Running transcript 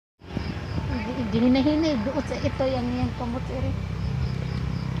Hinahinay doon sa ito yang kamot rin.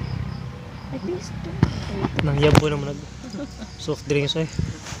 At least nangyabo naman soft drinks eh.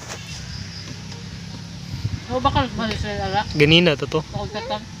 O bakal malis na ala? Ganina to to.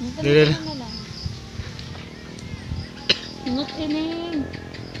 Pagkatan. Dili. Ingot ining.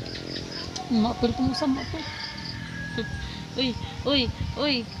 Mapil ko mo sa mato. Uy, uy,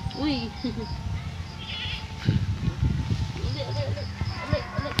 uy, uy.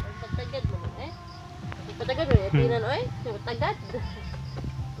 Patagad mo eh. Patagad mo eh. Pinan oy. Patagad.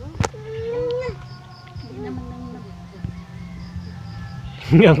 Hindi naman nang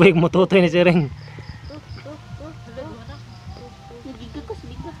Ang quick mo tutoy ni Sireng.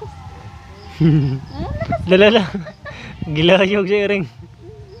 Bigakos. Lalala. Gilayog si Sireng.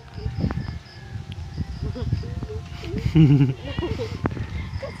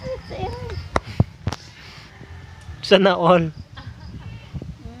 Sana all.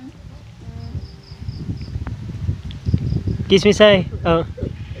 Kiss me say. Oh.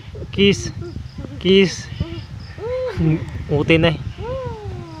 Kiss. Kiss. Uti na eh.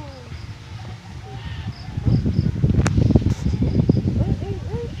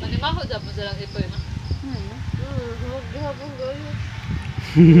 Manimaho daw mo silang ipoy na. Maghapon gayo.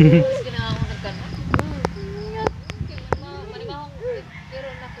 Kinahanglan nagkano. Manimaho pero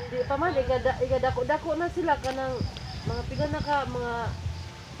nako. Di pa man igadako-dako na sila kanang mga pila na ka mga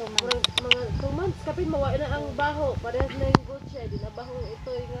 2 months kapin mawa na ang baho parehas na yung good siya di na baho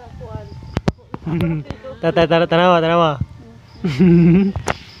ito nga kuan. Tanawa.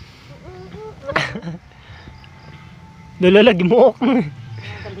 Dala lagi mo.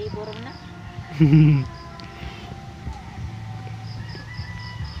 kalibor na.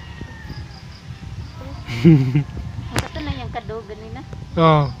 Ito na yung kadog ganina.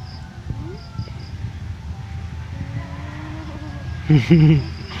 Oo.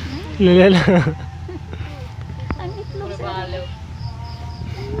 Lalala. Ang itlog sa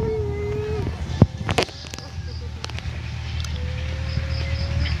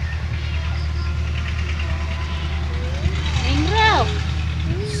Ingraw.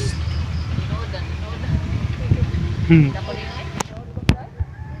 Inodan. Dako nino eh.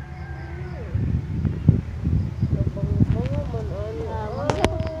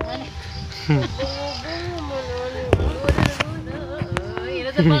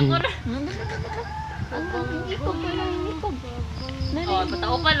 Bangor. Ikog ko lang ikog. Oh,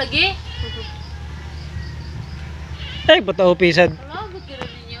 patao pa lagi. Ay, patao pisad. Wala ba kira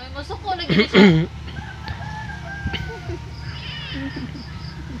ninyo? Ay masuko lagi na siya.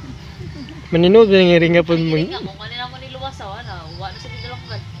 Maninood ba yung iringa po mo? Iring ako, kanina mo niluwasaw, ano? Uwa na sa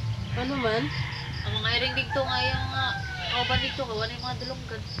didalonggan. Ano man? Ang mga iring dito nga yung mga kauban dito, kawan yung mga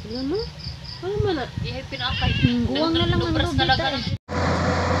dalonggan. Ano? Ano man na? Ihay pinakay. Guwang na lang ang lubras lubid talaga. tayo.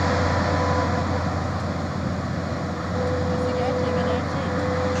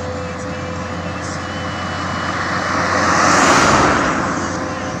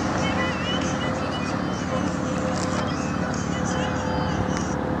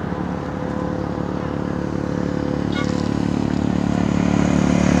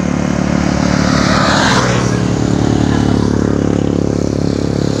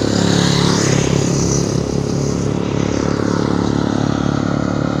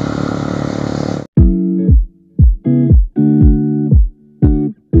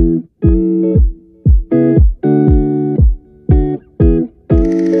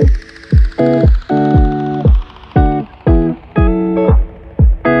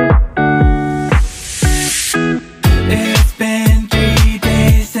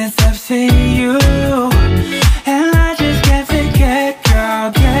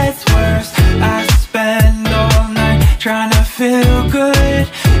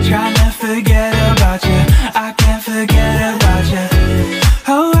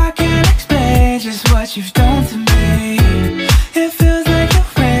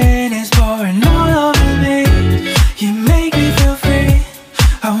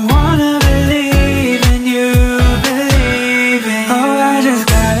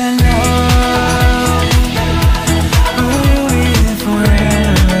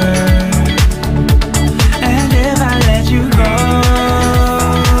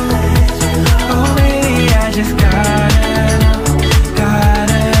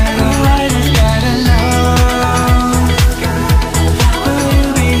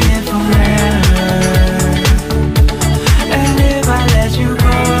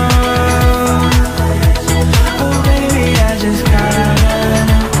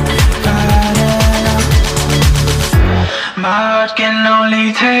 heart can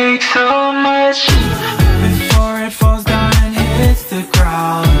only take so much before it falls down and hits the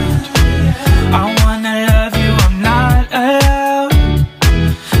ground. I wanna